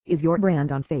Is your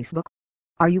brand on Facebook?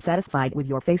 Are you satisfied with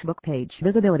your Facebook page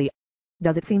visibility?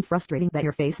 Does it seem frustrating that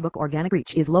your Facebook organic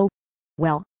reach is low?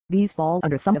 Well, these fall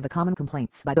under some of the common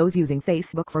complaints by those using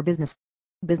Facebook for business.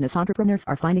 Business entrepreneurs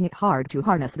are finding it hard to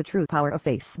harness the true power of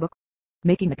Facebook,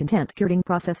 making the content curating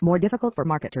process more difficult for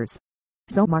marketers.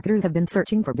 So marketers have been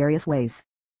searching for various ways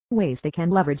they can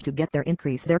leverage to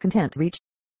increase their content reach.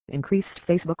 Increased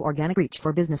Facebook organic reach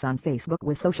for business on Facebook.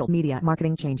 With social media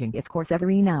marketing changing its course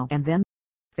every now and then,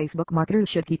 Facebook marketers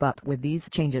should keep up with these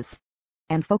changes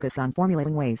and focus on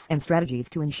formulating ways and strategies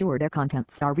to ensure their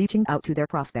contents are reaching out to their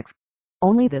prospects.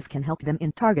 Only this can help them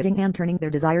in targeting and turning their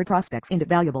desired prospects into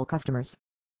valuable customers.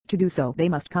 To do so, they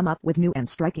must come up with new and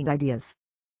striking ideas.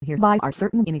 Hereby are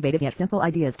certain innovative yet simple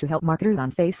ideas to help marketers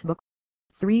on Facebook.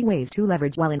 3 ways to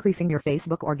leverage while increasing your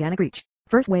Facebook organic reach.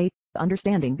 First way,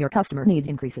 understanding your customer needs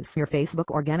increases your Facebook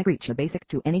organic reach. A basic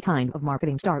to any kind of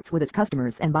marketing starts with its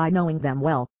customers and by knowing them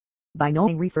well. By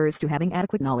knowing refers to having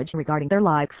adequate knowledge regarding their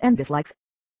likes and dislikes.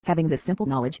 Having this simple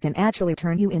knowledge can actually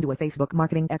turn you into a Facebook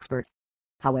marketing expert.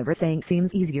 However, saying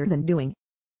seems easier than doing.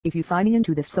 If you sign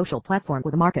into this social platform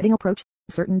with a marketing approach,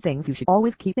 certain things you should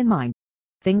always keep in mind.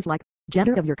 Things like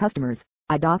gender of your customers,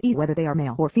 i.e. whether they are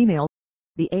male or female,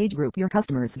 the age group your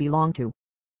customers belong to.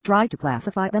 Try to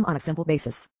classify them on a simple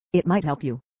basis. It might help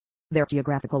you. Their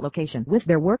geographical location with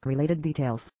their work-related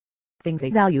details. Things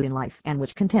they value in life and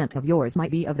which content of yours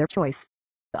might be of their choice.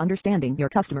 Understanding your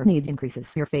customer needs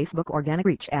increases your Facebook organic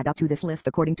reach. Add up to this list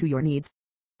according to your needs.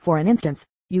 For an instance,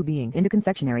 you being into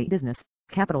confectionery business,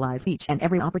 capitalize each and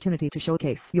every opportunity to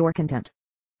showcase your content,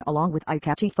 along with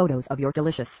eye-catchy photos of your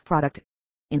delicious product.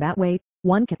 In that way,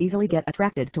 one can easily get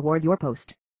attracted toward your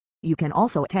post. You can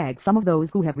also tag some of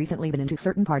those who have recently been into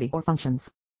certain party or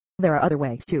functions. There are other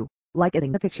ways too, like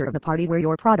adding the picture of the party where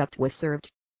your product was served.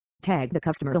 Tag the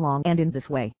customer along, and in this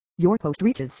way, your post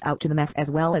reaches out to the mass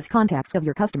as well as contacts of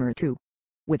your customer too.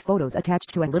 With photos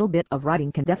attached to a little bit of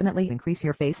writing can definitely increase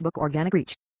your Facebook organic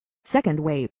reach. Second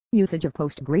way, usage of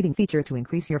post grading feature to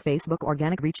increase your Facebook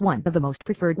organic reach. One of the most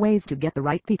preferred ways to get the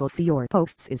right people see your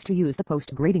posts is to use the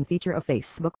post grading feature of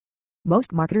Facebook.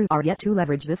 Most marketers are yet to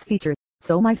leverage this feature,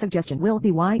 so my suggestion will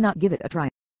be why not give it a try.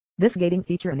 This gating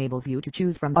feature enables you to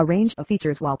choose from a range of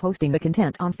features while posting the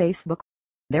content on Facebook,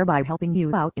 thereby helping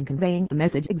you out in conveying the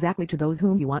message exactly to those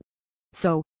whom you want.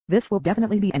 So, this will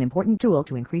definitely be an important tool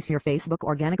to increase your Facebook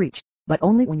organic reach, but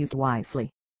only when used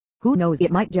wisely. Who knows, it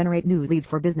might generate new leads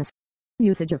for business.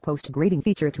 Usage of post grading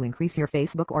feature to increase your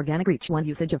Facebook organic reach. 1.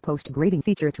 Usage of post grading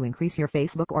feature to increase your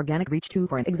Facebook organic reach. 2.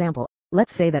 For an example,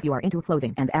 let's say that you are into a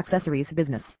clothing and accessories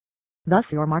business.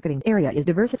 Thus your marketing area is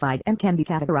diversified and can be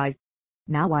categorized.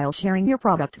 Now while sharing your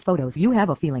product photos you have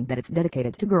a feeling that it's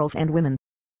dedicated to girls and women.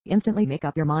 Instantly make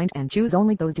up your mind and choose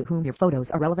only those to whom your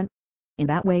photos are relevant. In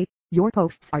that way, your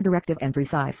posts are directive and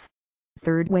precise.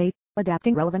 Third way,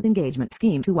 adapting relevant engagement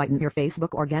scheme to widen your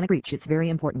Facebook organic reach. It's very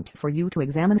important for you to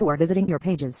examine who are visiting your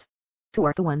pages. Who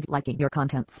are the ones liking your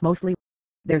contents mostly.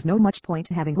 There's no much point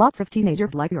having lots of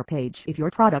teenagers like your page if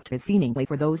your product is seemingly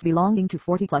for those belonging to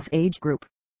 40+ age group.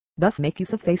 Thus make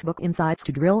use of Facebook Insights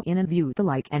to drill in and view the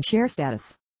like and share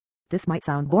status. This might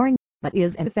sound boring, but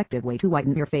is an effective way to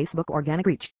widen your Facebook organic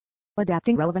reach.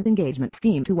 Adapting relevant engagement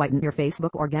scheme to widen your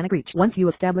Facebook organic reach. Once you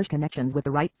establish connections with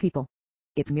the right people,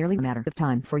 it's merely a matter of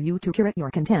time for you to curate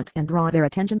your content and draw their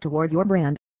attention towards your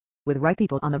brand. With right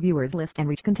people on the viewers list and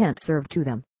rich content served to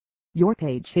them, your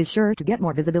page is sure to get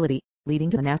more visibility,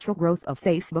 leading to the natural growth of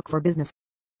Facebook for business.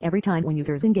 Every time when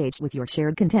users engage with your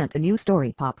shared content, a new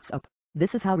story pops up.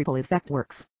 This is how ripple effect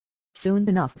works. Soon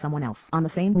enough someone else on the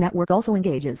same network also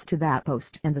engages to that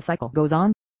post and the cycle goes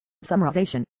on.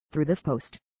 Summarization. Through this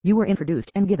post, you were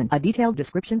introduced and given a detailed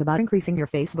description about increasing your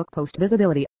Facebook post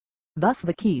visibility. Thus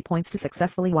the key points to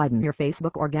successfully widen your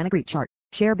Facebook organic reach are: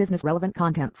 share business relevant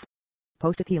contents,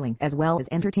 post appealing as well as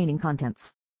entertaining contents,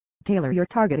 tailor your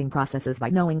targeting processes by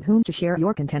knowing whom to share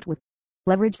your content with,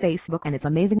 leverage Facebook and its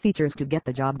amazing features to get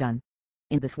the job done.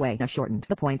 In this way I shortened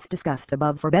the points discussed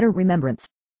above for better remembrance.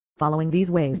 Following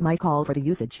these ways might call for the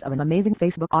usage of an amazing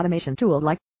Facebook automation tool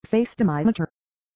like Facetimimeter.